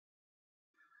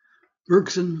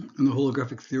Bergson and the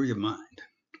Holographic Theory of Mind.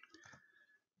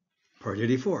 Part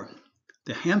 84,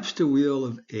 the hamster wheel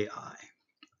of AI.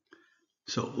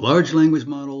 So large language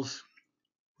models,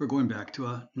 we're going back to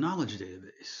a knowledge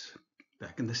database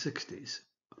back in the 60s.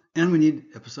 And we need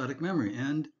episodic memory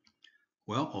and,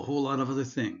 well, a whole lot of other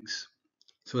things.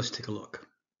 So let's take a look.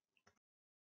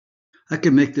 I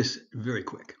can make this very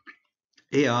quick.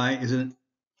 AI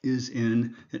is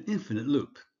in an infinite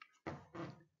loop.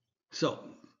 So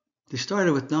they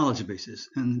started with knowledge bases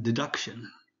and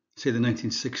deduction, say the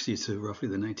 1960s to roughly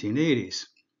the 1980s,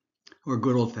 or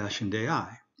good old-fashioned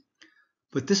AI.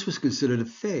 But this was considered a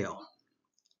fail,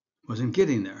 wasn't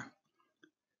getting there.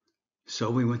 So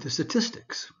we went to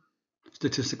statistics,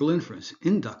 statistical inference,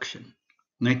 induction,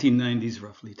 1990s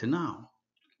roughly to now.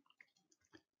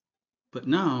 But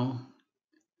now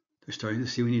they're starting to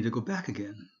see we need to go back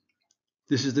again.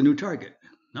 This is the new target,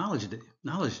 knowledge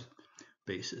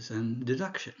bases and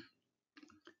deduction.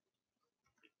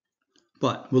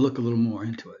 But we'll look a little more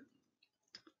into it.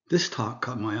 This talk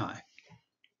caught my eye.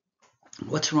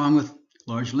 What's wrong with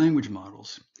large language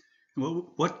models?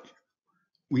 Well, what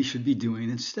we should be doing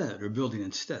instead, or building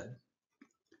instead.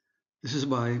 This is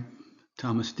by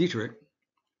Thomas Dietterich,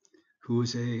 who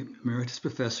is a emeritus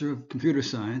professor of computer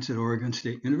science at Oregon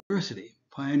State University,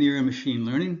 pioneer in machine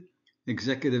learning,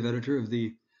 executive editor of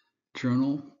the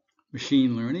journal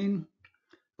Machine Learning,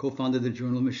 co-founded the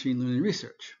journal Machine Learning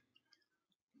Research.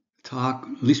 The talk,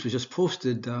 at least, was just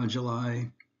posted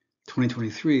July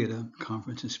 2023 at a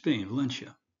conference in Spain,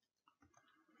 Valencia.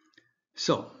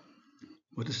 So,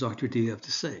 what does Dr. D have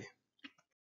to say?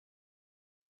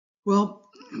 Well,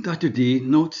 Dr. D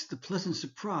notes the pleasant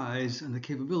surprise and the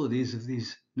capabilities of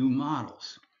these new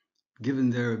models, given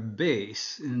their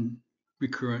base in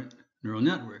recurrent neural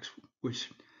networks, which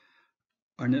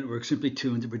are networks simply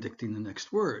tuned to predicting the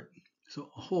next word. So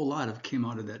a whole lot came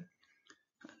out of that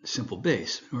simple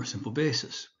base or simple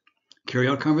basis. Carry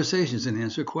out conversations and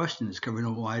answer questions, covering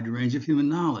a wide range of human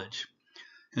knowledge.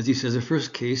 As he says, our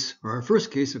first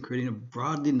case of creating a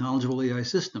broadly knowledgeable AI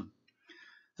system.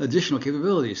 Additional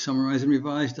capabilities, summarize and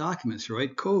revise documents,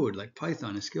 write code like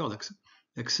Python, SQL,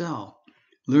 Excel,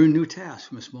 learn new tasks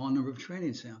from a small number of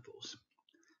training samples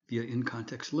via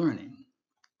in-context learning.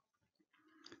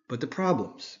 But the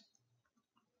problems?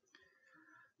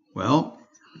 Well,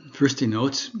 first he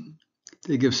notes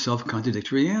they give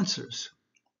self-contradictory answers.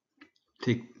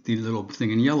 Take the little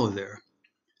thing in yellow there.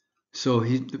 So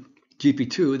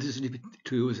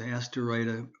GPT-2 was asked to write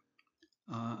a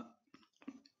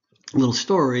little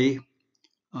story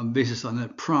based on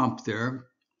that prompt there.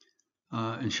 In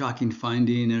a shocking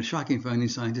finding,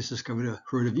 scientists discovered a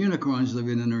herd of unicorns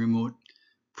living in a remote,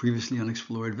 previously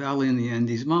unexplored valley in the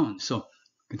Andes Mountains. So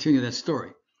continue that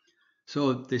story.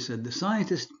 So they said,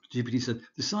 GPT said,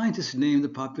 the scientists named the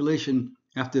population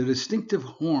after the distinctive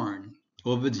horn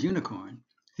of its unicorn.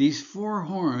 These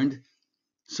four-horned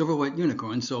silver white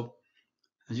unicorns, so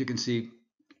as you can see,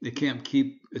 it can't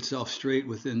keep itself straight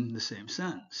within the same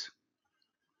sentence.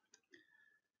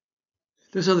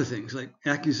 There's other things like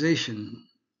accusation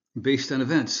based on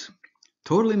events,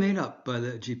 totally made up by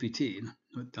the GPT.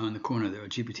 Down in the corner there, a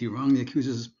GPT wrongly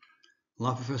accuses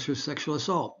law professor of sexual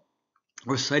assault,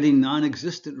 or citing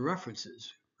non-existent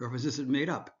references that made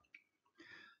up.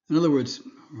 In other words,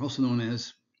 also known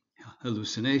as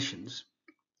hallucinations,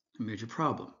 a major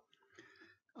problem.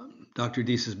 Dr.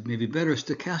 D says maybe better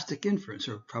stochastic inference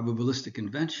or probabilistic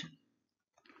invention.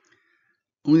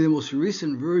 Only the most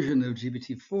recent version of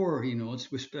GPT-4, he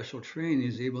notes, with special training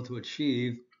is able to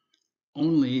achieve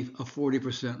only a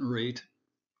 40% rate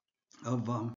of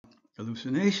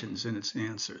hallucinations in its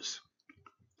answers.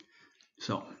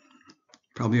 So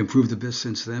probably improved a bit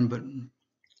since then, but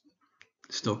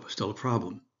still a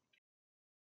problem.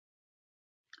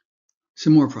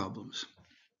 Some more problems.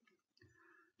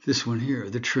 This one here,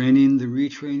 the training, the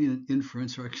retraining, and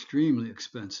inference are extremely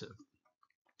expensive.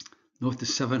 Note the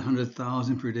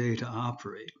 $700,000 per day to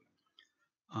operate.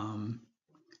 And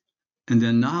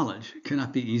then knowledge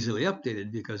cannot be easily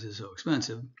updated because it's so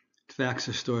expensive. Facts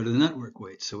are stored in the network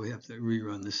weight, so we have to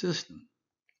rerun the system.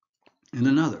 And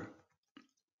another,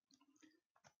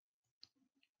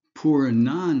 poor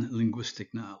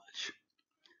non-linguistic knowledge.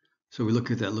 So we look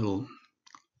at that little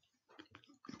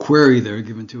query there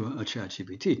given to a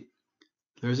ChatGPT.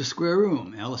 There's a square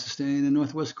room. Alice is staying in the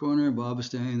northwest corner. Bob is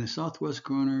staying in the southwest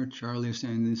corner. Charlie is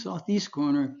staying in the southeast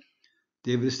corner.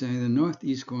 David is staying in the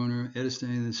northeast corner. Ed is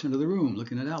staying in the center of the room,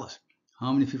 looking at Alice.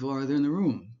 How many people are there in the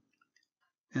room?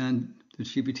 And the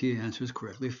GPT answers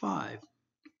correctly 5.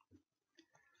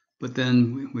 But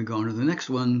then we go on to the next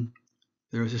one.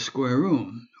 There is a square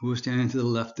room. Who is standing to the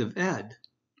left of Ed?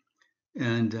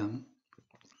 And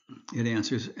it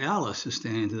answers Alice is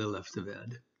standing to the left of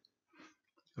Ed.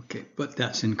 Okay, but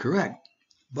that's incorrect.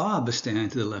 Bob is standing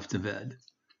to the left of Ed.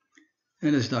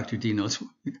 And as Dr. D notes,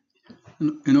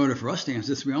 in order for us to answer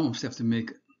this, we almost have to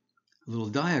make a little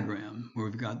diagram where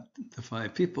we've got the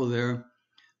 5 people there.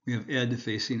 We have Ed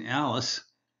facing Alice,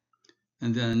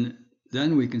 and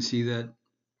then we can see that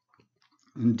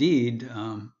indeed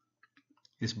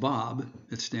it's Bob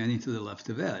that's standing to the left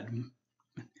of Ed,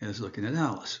 as looking at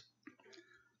Alice.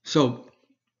 So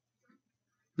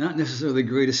not necessarily the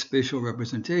greatest spatial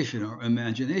representation or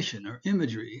imagination or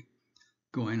imagery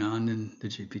going on in the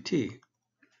GPT.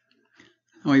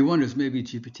 Now he wonders, maybe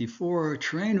GPT-4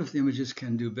 trained with images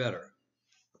can do better.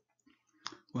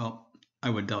 Well, I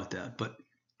would doubt that, but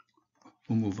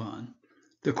we'll move on.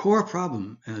 The core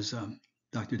problem, as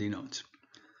Dr. D notes,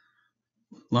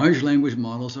 large language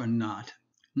models are not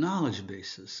knowledge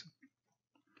bases.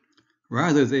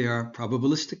 Rather, they are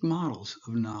probabilistic models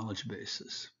of knowledge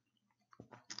bases.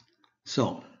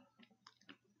 So,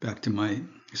 back to my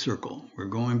circle. We're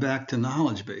going back to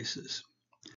knowledge bases,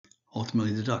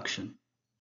 ultimately deduction.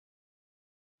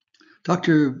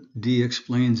 Dr. D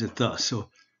explains it thus. So,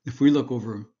 if we look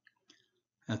over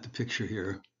at the picture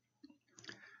here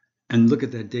and look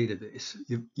at that database,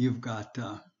 you've got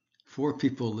 4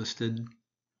 people listed: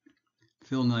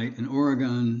 Phil Knight in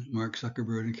Oregon, Mark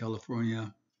Zuckerberg in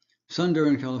California, Sundar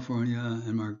in California,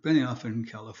 and Mark Benioff in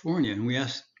California. And we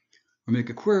ask or make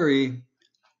a query,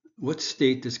 what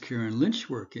state does Karen Lynch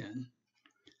work in?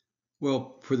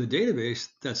 Well, for the database,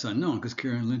 that's unknown because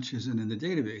Karen Lynch isn't in the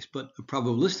database. But a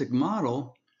probabilistic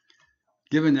model,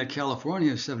 given that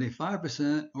California is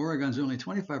 75%, Oregon's only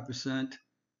 25%,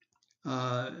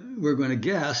 we're going to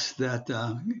guess that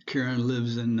Karen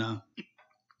lives in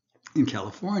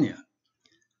California.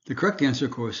 The correct answer,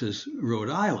 of course, is Rhode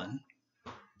Island.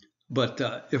 But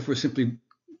if we're simply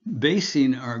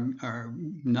basing our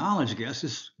knowledge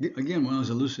guesses, again, one of those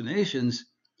hallucinations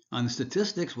on the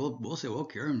statistics, we'll say, well,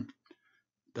 Karen,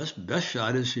 best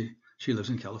shot is she lives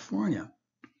in California.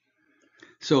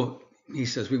 So he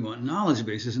says we want knowledge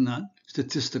bases and not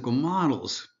statistical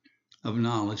models of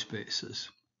knowledge bases.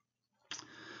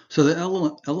 So the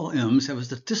LLMs have a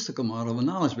statistical model of a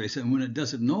knowledge base, and when it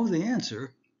doesn't know the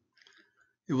answer,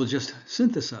 it will just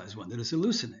synthesize one that is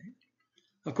hallucinate.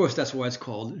 Of course, that's why it's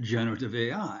called generative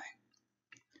AI.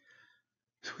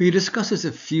 So he discusses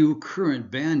a few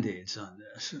current band-aids on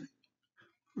this.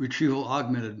 Retrieval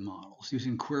augmented models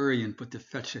using query input to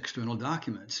fetch external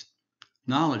documents,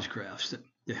 knowledge graphs that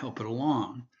help it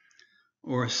along,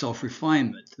 or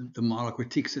self-refinement, the model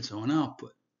critiques its own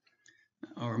output,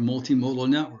 or multimodal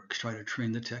networks try to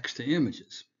train the text to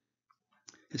images.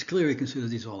 It's clear he considers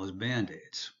these all as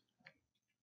band-aids.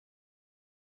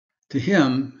 To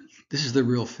him, this is the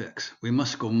real fix. We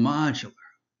must go modular.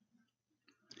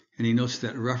 And he notes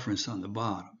that reference on the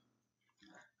bottom.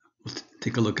 We'll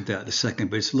take a look at that in a second,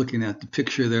 but it's looking at the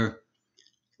picture there.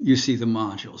 You see the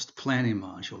modules, the planning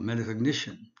module,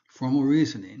 metacognition, formal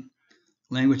reasoning,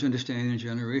 language understanding and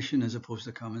generation as opposed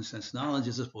to common sense knowledge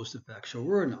as opposed to factual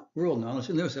world knowledge.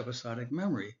 And there's episodic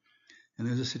memory. And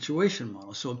there's a situation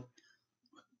model. So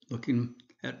looking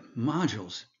at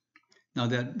modules. Now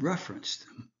that referenced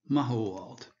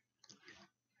Mahowald,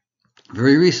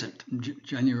 very recent,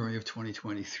 January of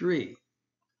 2023,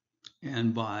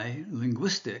 and by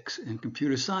linguistics and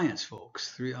computer science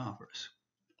folks, 3 authors.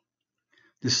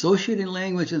 Dissociating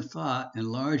language and thought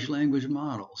in large language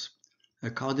models, a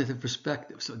cognitive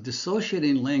perspective. So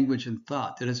dissociating language and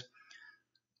thought, that is,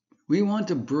 we want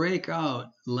to break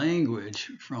out language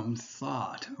from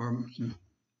thought, or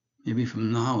maybe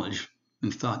from knowledge,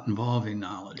 and thought involving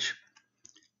knowledge.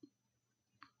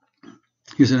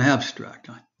 Here's an abstract.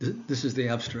 This is the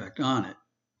abstract on it.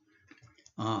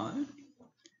 And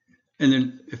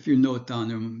then if you note down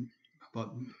there,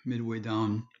 about midway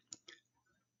down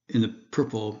in the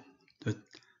purple, that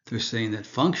they're saying that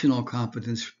functional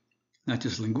competence, not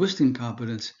just linguistic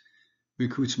competence,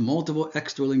 recruits multiple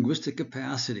extra linguistic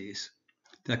capacities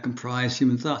that comprise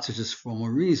human thought, such as formal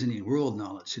reasoning, world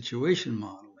knowledge, situation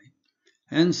modeling,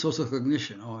 and social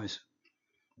cognition. Always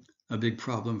a big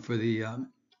problem for the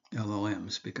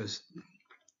LLMs because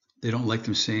they don't like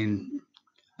them saying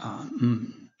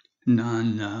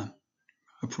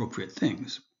non-appropriate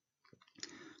things.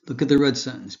 Look at the red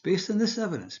sentence. Based on this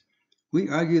evidence, we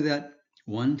argue that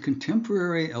 1,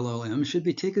 contemporary LLMs should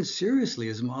be taken seriously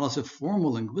as models of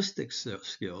formal linguistic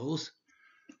skills,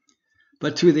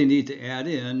 but 2, they need to add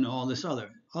in all this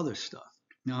other stuff,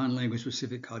 non-language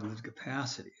specific cognitive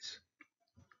capacities.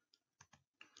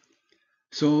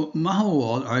 So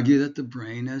Mahowald argued that the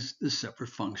brain has the separate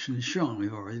functions shown,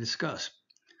 we've already discussed.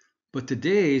 But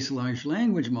today's large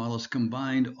language models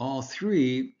combined all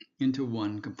three into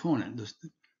one component.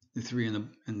 The three in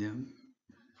the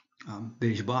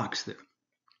beige box there: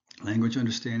 language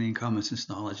understanding, common sense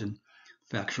knowledge, and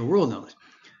factual world knowledge.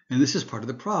 And this is part of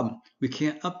the problem. We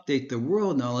can't update the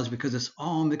world knowledge because it's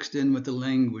all mixed in with the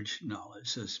language knowledge,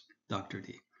 says Dr.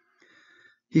 D.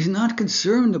 He's not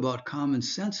concerned about common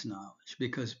sense knowledge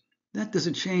because that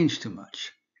doesn't change too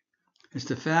much. It's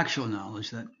the factual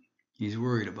knowledge that he's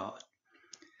worried about,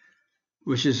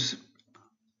 which is,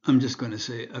 I'm just going to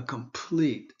say, a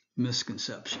complete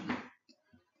misconception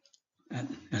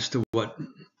as to what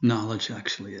knowledge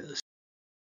actually is.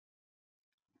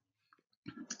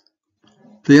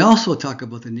 They also talk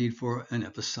about the need for an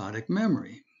episodic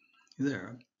memory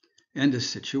there and a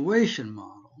situation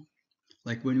model.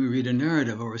 Like when we read a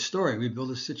narrative or a story, we build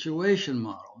a situation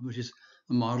model, which is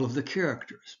a model of the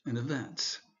characters and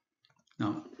events.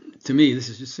 Now, to me, this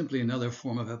is just simply another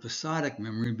form of episodic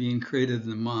memory being created in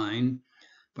the mind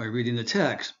by reading the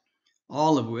text,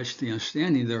 all of which the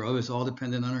understanding thereof is all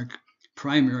dependent on our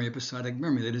primary episodic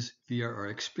memory, that is, via our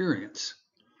experience.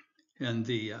 And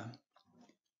the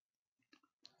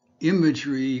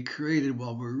imagery created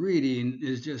while we're reading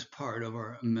is just part of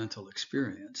our mental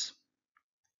experience.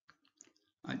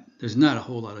 There's not a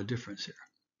whole lot of difference here.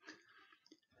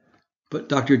 But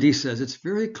Dr. D says it's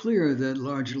very clear that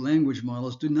large language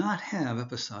models do not have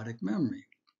episodic memory.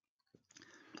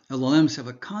 LLMs have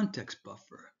a context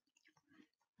buffer,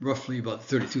 roughly about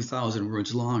 32,000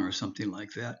 words long or something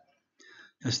like that.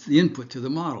 That's the input to the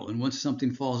model. And once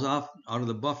something falls off out of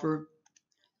the buffer,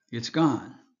 it's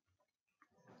gone.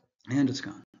 And it's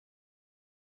gone.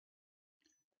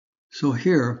 So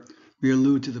here we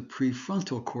allude to the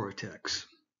prefrontal cortex.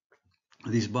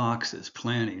 These boxes: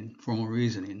 planning, formal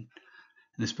reasoning,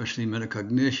 and especially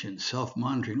metacognition,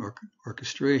 self-monitoring,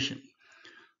 orchestration.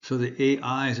 So the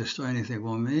AIs are starting to think,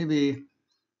 well, maybe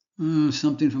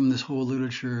something from this whole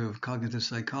literature of cognitive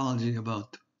psychology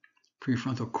about the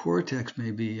prefrontal cortex may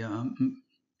be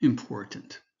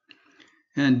important.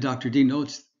 And Dr. D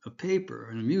notes a paper,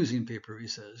 an amusing paper, he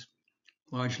says,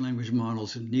 large language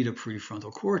models need a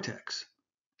prefrontal cortex.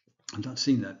 I've not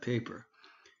seen that paper.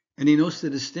 And he notes the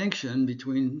distinction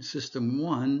between System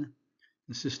 1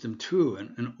 and System 2,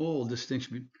 an old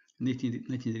distinction in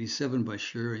 1987 by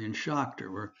Sherry and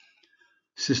Schachter, where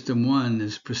System 1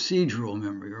 is procedural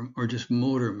memory or just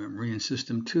motor memory, and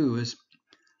System 2 is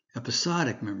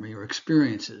episodic memory or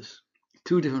experiences.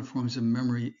 Two different forms of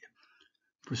memory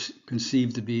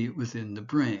conceived to be within the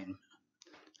brain.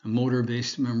 A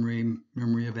motor-based memory,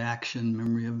 memory of action,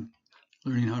 memory of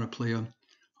learning how to play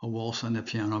a waltz on the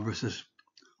piano versus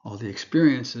all the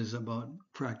experiences about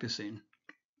practicing,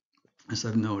 as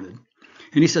I've noted.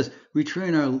 And he says, we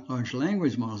train our large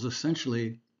language models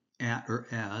essentially at or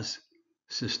as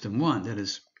System 1. That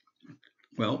is,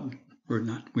 well,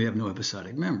 we have no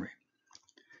episodic memory.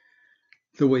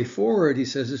 The way forward, he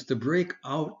says, is to break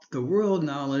out the world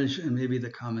knowledge and maybe the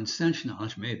common sense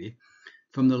knowledge, maybe,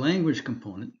 from the language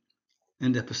component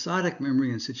and episodic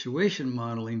memory and situation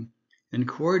modeling, and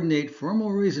coordinate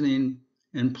formal reasoning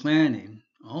and planning,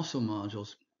 also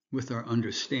modules, with our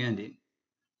understanding.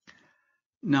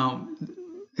 Now,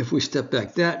 if we step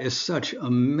back, that is such a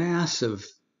massively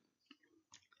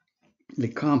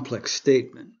complex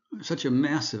statement, such a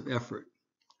massive effort.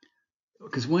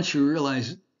 Because once you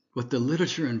realize what the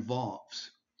literature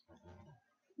involves,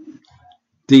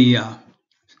 the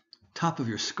top of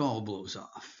your skull blows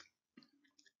off.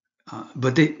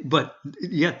 But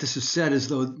yet this is said as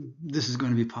though this is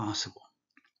going to be possible.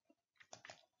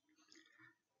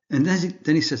 And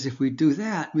then he says, if we do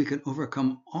that, we can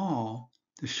overcome all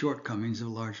the shortcomings of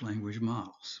large language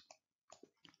models.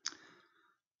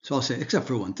 So I'll say, except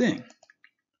for one thing.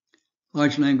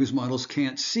 Large language models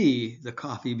can't see the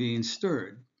coffee being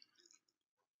stirred.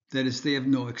 That is, they have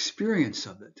no experience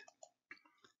of it.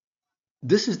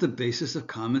 This is the basis of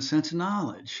common sense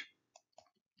knowledge.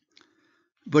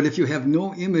 But if you have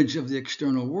no image of the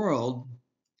external world,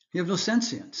 you have no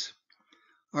sentience.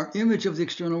 Our image of the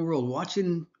external world,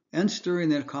 watching and stirring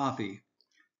that coffee,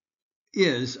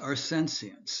 is our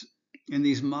sentience. And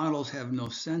these models have no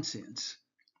sentience.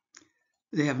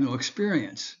 They have no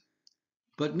experience.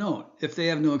 But note, if they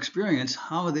have no experience,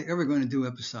 how are they ever going to do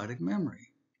episodic memory?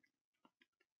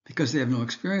 Because they have no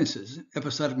experiences.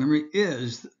 Episodic memory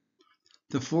is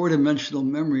the four-dimensional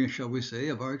memory, shall we say,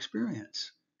 of our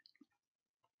experience.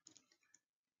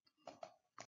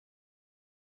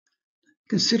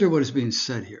 Consider what is being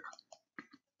said here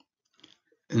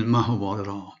in Mahawal et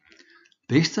al.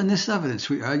 Based on this evidence,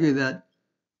 we argue that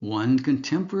 1.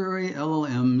 Contemporary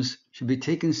LLMs should be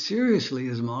taken seriously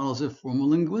as models of formal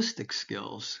linguistic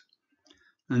skills.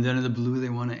 And then in the blue, they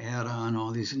want to add on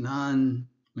all these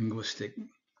non-linguistic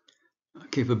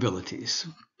capabilities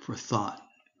for thought,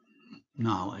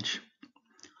 knowledge.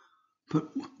 But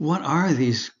what are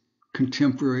these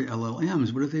contemporary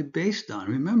LLMs? What are they based on?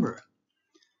 Remember,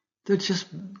 they're just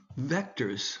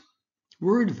vectors,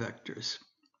 word vectors.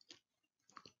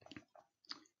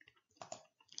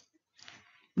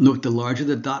 Note the larger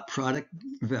the dot product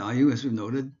value, as we've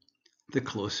noted, the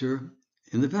closer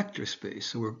in the vector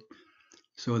space.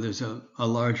 So there's a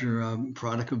larger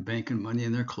product of bank and money,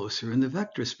 and they're closer in the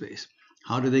vector space.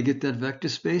 How do they get that vector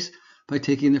space? By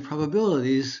taking the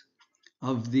probabilities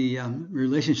of the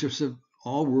relationships of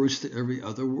all words to every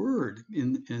other word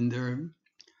in their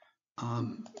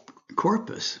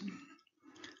corpus.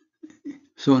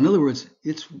 So in other words,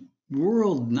 it's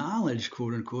world knowledge,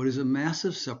 quote unquote, is a mass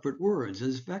of separate words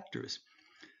as vectors.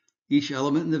 Each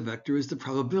element in the vector is the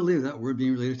probability of that word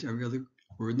being related to every other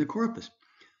word in the corpus.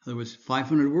 In other words,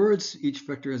 500 words, each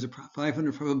vector has a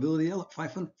 500 probability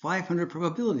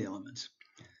elements.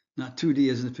 Not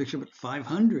 2D as in the picture, but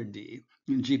 500D.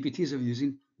 And GPTs are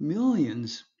using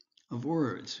millions of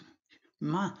words.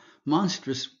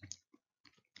 Monstrous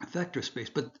vector space,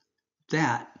 but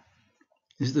that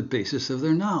is the basis of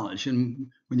their knowledge. And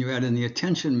when you add in the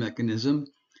attention mechanism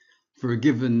for a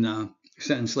given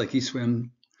sentence, like he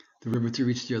swam the river to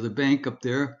reach the other bank up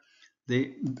there,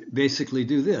 they basically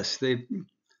do this.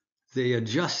 They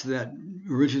adjust that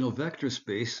original vector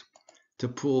space to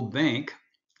pull bank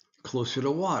closer to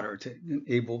water to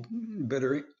enable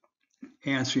better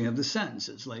answering of the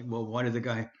sentences. Like, well, why did the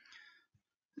guy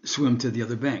swim to the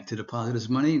other bank? To deposit his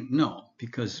money? No,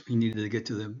 because he needed to get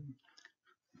to the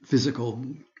physical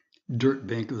dirt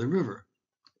bank of the river.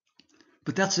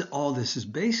 But that's all this is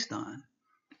based on.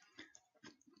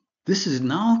 This is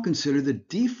now considered the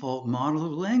default model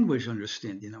of language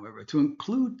understanding, however, to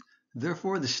include,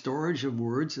 therefore, the storage of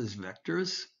words as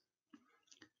vectors.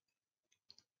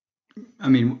 I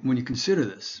mean, when you consider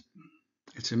this,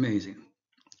 it's amazing.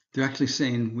 They're actually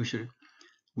saying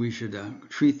we should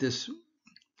treat this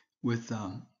with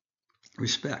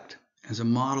respect as a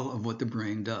model of what the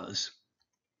brain does.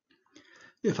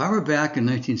 If I were back in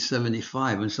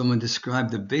 1975 when someone described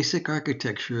the basic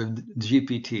architecture of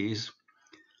GPTs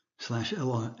 /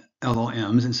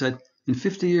 LLMs and said, in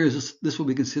 50 years, this will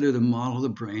be considered a model of the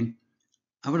brain,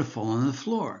 I would have fallen on the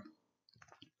floor.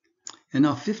 And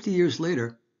now 50 years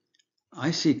later,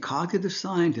 I see cognitive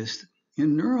scientists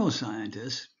and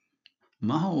neuroscientists,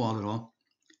 Mahawadro,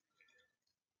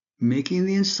 making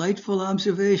the insightful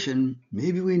observation,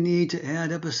 maybe we need to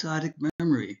add episodic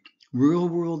memory, real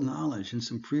world knowledge, and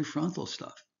some prefrontal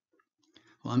stuff.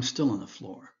 Well, I'm still on the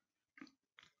floor.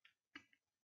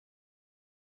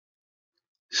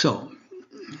 So,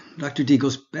 Dr. D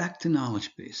goes back to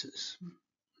knowledge bases,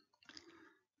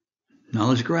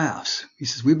 knowledge graphs. He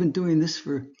says, we've been doing this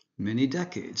for many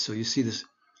decades. So you see this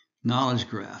knowledge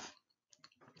graph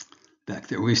back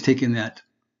there, where he's taking that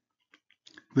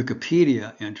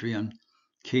Wikipedia entry on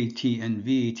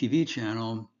KTNV TV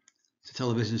channel. It's a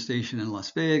television station in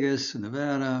Las Vegas,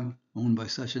 Nevada, owned by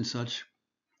such and such,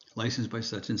 licensed by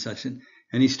such and such. And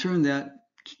he's turned that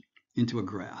into a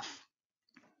graph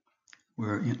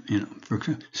where, for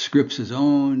Scripps is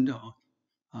owned,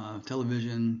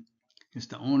 television is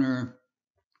the owner,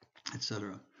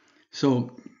 etc.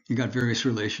 So you got various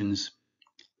relations,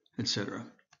 etc.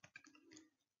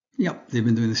 Yep, they've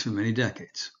been doing this for many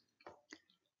decades.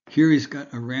 Here he's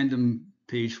got a random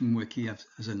page from Wiki,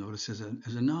 as I noticed, as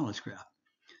a knowledge graph.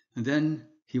 And then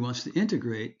he wants to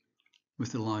integrate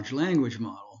with the large language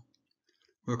model,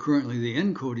 where currently the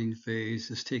encoding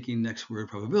phase is taking next word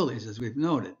probabilities, as we've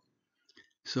noted.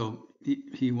 So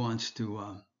he wants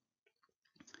to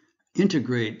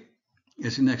integrate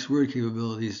his next word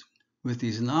capabilities with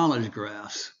these knowledge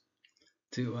graphs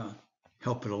to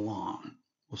help it along,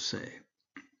 we'll say.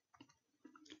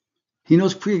 He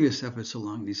knows previous efforts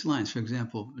along these lines. For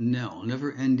example, NEL,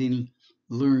 never-ending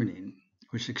learning,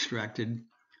 which extracted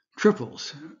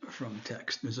triples from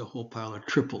text. There's a whole pile of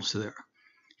triples there.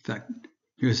 In fact,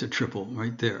 here's a triple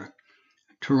right there.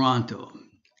 Toronto,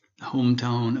 the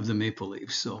hometown of the Maple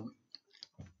Leafs. So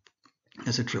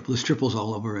that's a triple. There's triples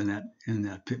all over in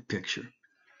that picture.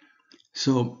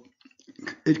 So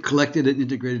it collected and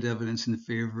integrated evidence in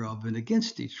favor of and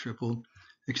against each triple,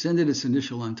 extended its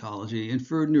initial ontology,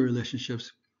 inferred new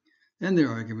relationships and their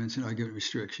arguments and argument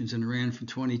restrictions, and ran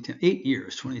from 8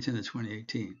 years, 2010 to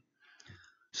 2018.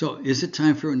 So is it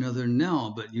time for another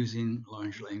NEL, but using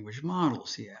large language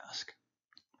models, he asked.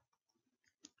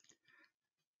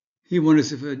 He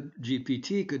wonders if a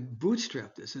GPT could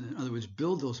bootstrap this, and in other words,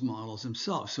 build those models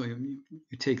himself. So you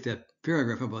take that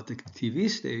paragraph about the TV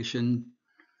station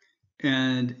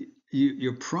And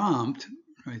your prompt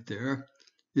right there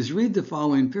is read the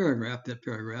following paragraph,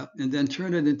 and then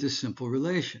turn it into simple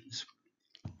relations,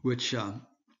 which the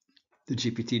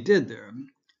GPT did there.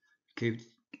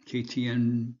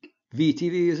 KTNV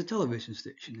TV is a television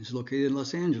station. It's located in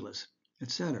Los Angeles,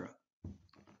 etc.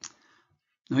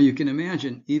 Now you can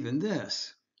imagine even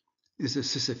this is a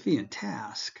Sisyphean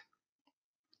task,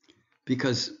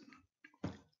 because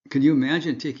can you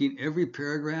imagine taking every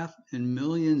paragraph and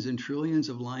millions and trillions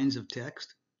of lines of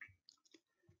text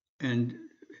and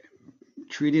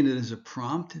treating it as a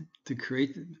prompt to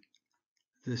create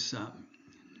this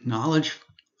knowledge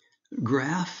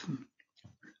graph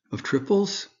of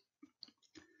triples?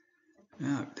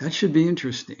 Yeah, that should be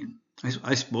interesting.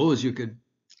 I suppose you could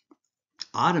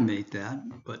automate that,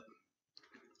 but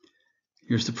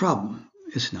here's the problem.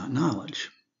 It's not knowledge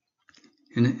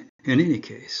in any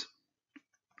case.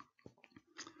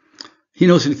 He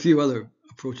knows a few other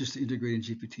approaches to integrating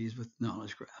GPTs with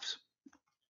knowledge graphs.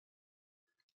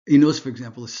 He knows, for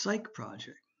example, a psych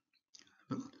project.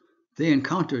 They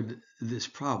encountered this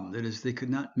problem. That is, they could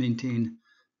not maintain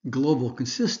global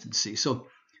consistency. So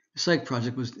the psych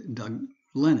project was Doug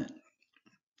Lennon.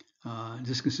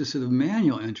 This consisted of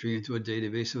manual entry into a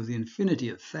database of the infinity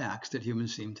of facts that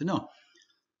humans seem to know.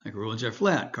 Like roads are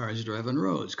flat, cars drive on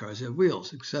roads, cars have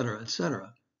wheels, etc.,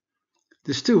 etc.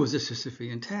 This too was a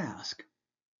Sisyphean task.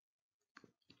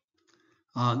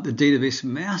 The database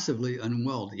massively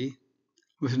unwieldy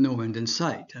with no end in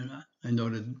sight. And I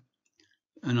noted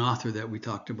an author that we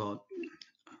talked about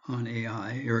on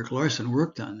AI, Eric Larson,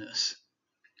 worked on this.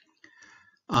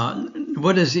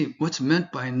 What's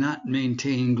meant by not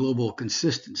maintaining global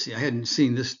consistency? I hadn't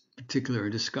seen this particular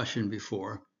discussion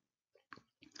before.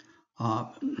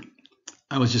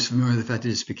 I was just familiar with the fact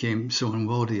that it became so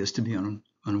unwieldy as to be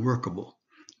unworkable.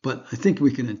 But I think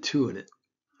we can intuit it.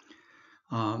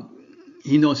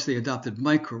 He notes they adopted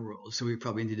micro rules, so we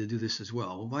probably need to do this as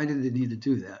well. Why did they need to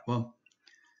do that? Well,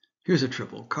 here's a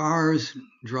triple. Cars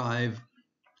drive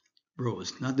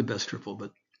rows, not the best triple,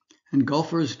 and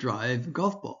golfers drive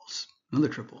golf balls, another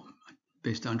triple,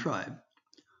 based on tribe.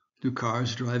 Do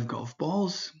cars drive golf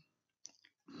balls?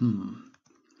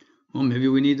 Well, maybe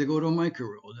we need to go to a micro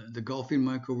world, the golfing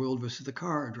micro world versus the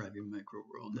car driving micro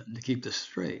world, to keep this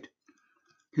straight.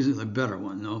 Here's a better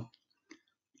one, though.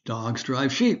 Dogs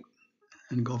drive sheep,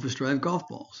 and golfers drive golf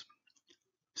balls.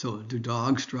 So do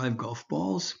dogs drive golf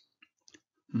balls?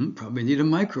 Probably need a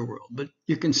micro world, but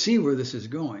you can see where this is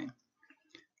going.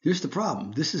 Here's the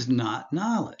problem. This is not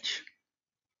knowledge.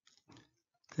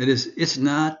 That is, it's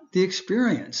not the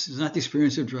experience. It's not the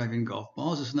experience of driving golf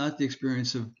balls. It's not the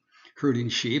experience of herding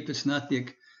sheep. It's not the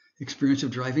experience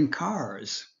of driving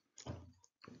cars.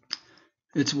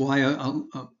 It's why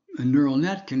a neural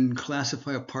net can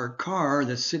classify a parked car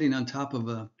that's sitting on top of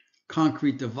a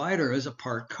concrete divider as a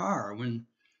parked car, when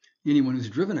anyone who's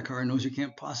driven a car knows you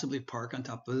can't possibly park on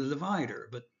top of the divider,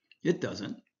 but it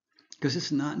doesn't, because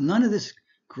it's not, none of this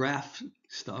graph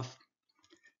stuff,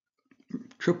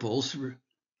 triples,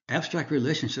 abstract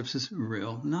relationships is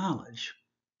real knowledge.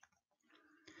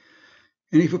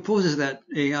 And he proposes that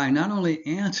AI not only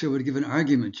answer, but give an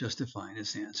argument justifying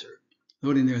its answer,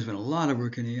 noting there's been a lot of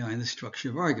work in AI in the structure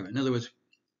of argument. In other words,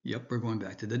 yep, we're going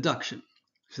back to deduction.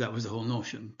 So that was the whole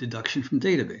notion, deduction from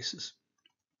databases.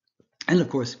 And of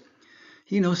course,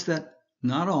 he notes that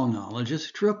not all knowledge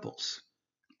is triples.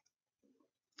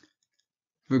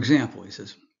 For example, he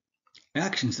says,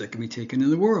 actions that can be taken in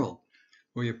the world,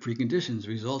 where your preconditions,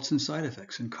 results, and side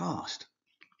effects and cost.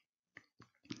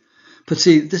 But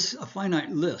see, this is a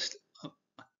finite list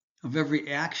of every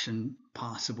action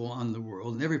possible on the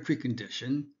world, and every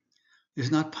precondition is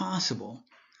not possible.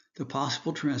 The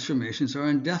possible transformations are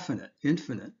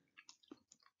infinite.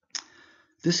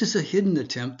 This is a hidden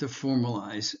attempt to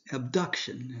formalize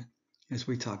abduction, as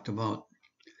we talked about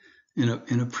in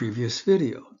a previous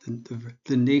video,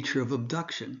 the nature of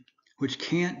abduction, which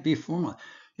can't be formalized.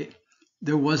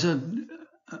 There was an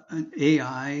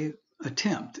AI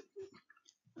attempt,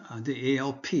 the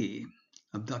ALP,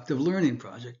 Abductive Learning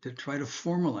Project, to try to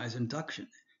formalize abduction.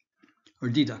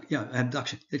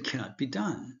 It cannot be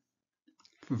done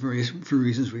for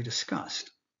reasons we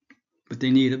discussed. But they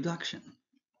need abduction.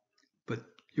 But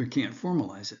you can't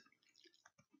formalize it.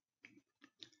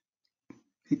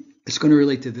 It's going to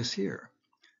relate to this here.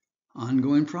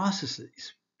 Ongoing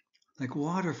processes, like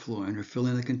water flowing or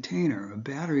filling the container, or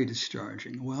battery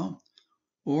discharging,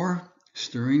 or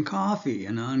stirring coffee,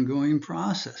 an ongoing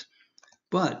process.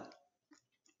 But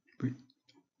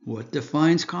what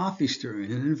defines coffee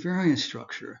stirring? An invariant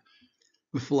structure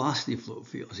with velocity flow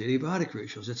fields, adiabatic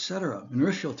ratios, etc.,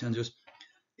 inertial tensors.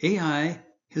 AI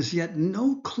has yet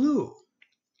no clue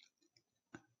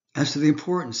as to the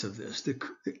importance of this, the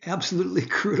absolutely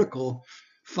critical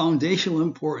foundational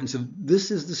importance of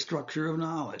this is the structure of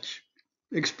knowledge,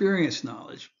 experience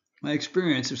knowledge. My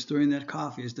experience of stirring that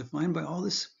coffee is defined by all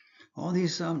these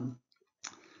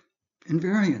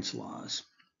invariance laws.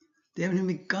 They haven't even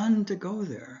begun to go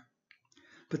there.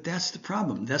 But that's the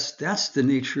problem. That's the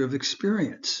nature of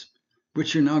experience,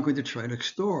 which you're now going to try to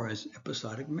store as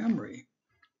episodic memory.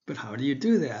 But how do you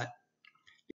do that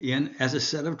as a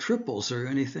set of triples or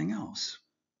anything else?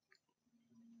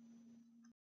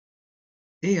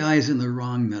 AI is in the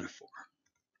wrong metaphor.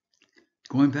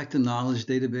 Going back to knowledge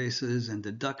databases and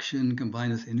deduction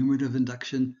combined with enumerative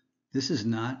induction, this is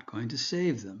not going to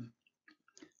save them.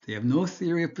 They have no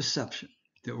theory of perception,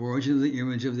 the origin of the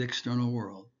image of the external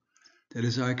world. That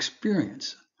is our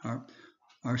experience,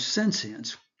 our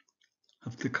sentience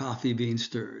of the coffee being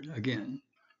stirred. Again,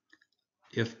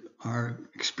 if our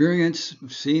experience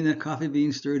of seeing that coffee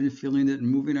being stirred and feeling it and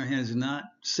moving our hands is not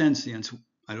sentience,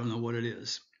 I don't know what it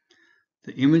is.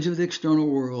 The image of the external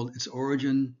world, its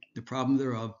origin, the problem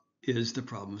thereof, is the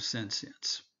problem of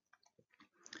sentience.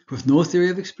 With no theory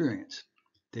of experience,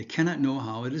 they cannot know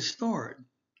how it is stored,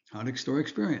 how to store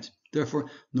experience. Therefore,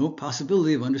 no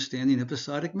possibility of understanding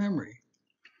episodic memory.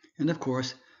 And of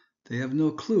course, they have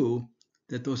no clue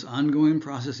that those ongoing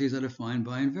processes are defined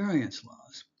by invariance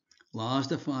laws, laws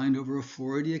defined over a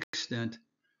 4D extent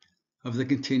of the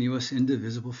continuous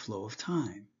indivisible flow of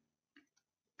time.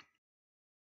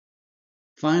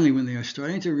 Finally, when they are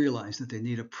starting to realize that they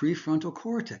need a prefrontal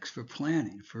cortex for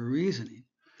planning, for reasoning,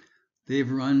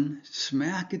 they've run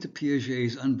smack into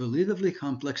Piaget's unbelievably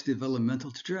complex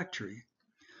developmental trajectory,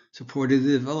 supporting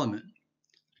the development,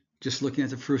 just looking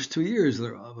at the first 2 years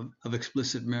thereof, of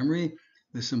explicit memory,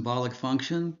 the symbolic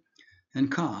function,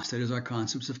 and cost, that is our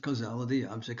concepts of causality,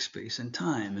 object, space, and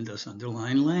time, and thus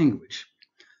underlying language.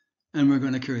 And we're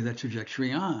going to carry that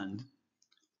trajectory on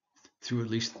through at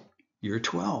least year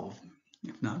 12,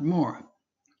 if not more.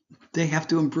 They have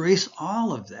to embrace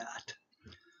all of that.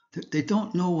 They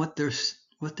don't know what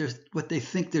they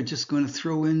think they're just going to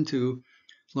throw into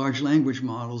large language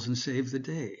models and save the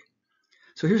day.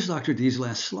 So here's Dr. D's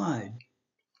last slide.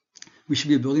 We should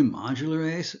be building modular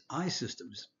AI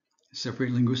systems,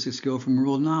 separate linguistic skill from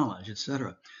world knowledge,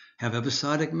 etc. Have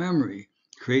episodic memory,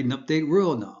 create and update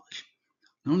world knowledge.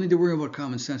 No need to worry about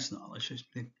common sense knowledge.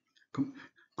 They're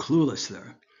clueless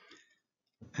there.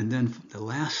 And then the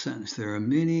last sentence, there are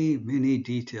many, many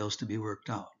details to be worked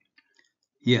out.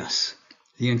 Yes,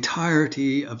 the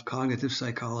entirety of cognitive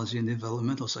psychology and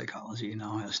developmental psychology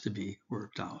now has to be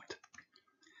worked out.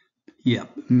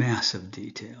 Yep, massive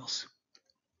details.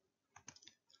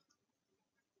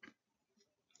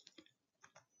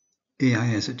 AI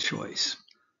has a choice.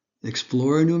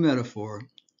 Explore a new metaphor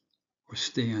or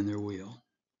stay on their wheel.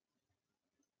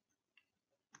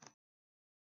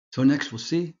 So next we'll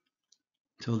see.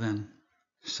 Till then,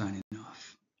 signing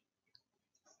off.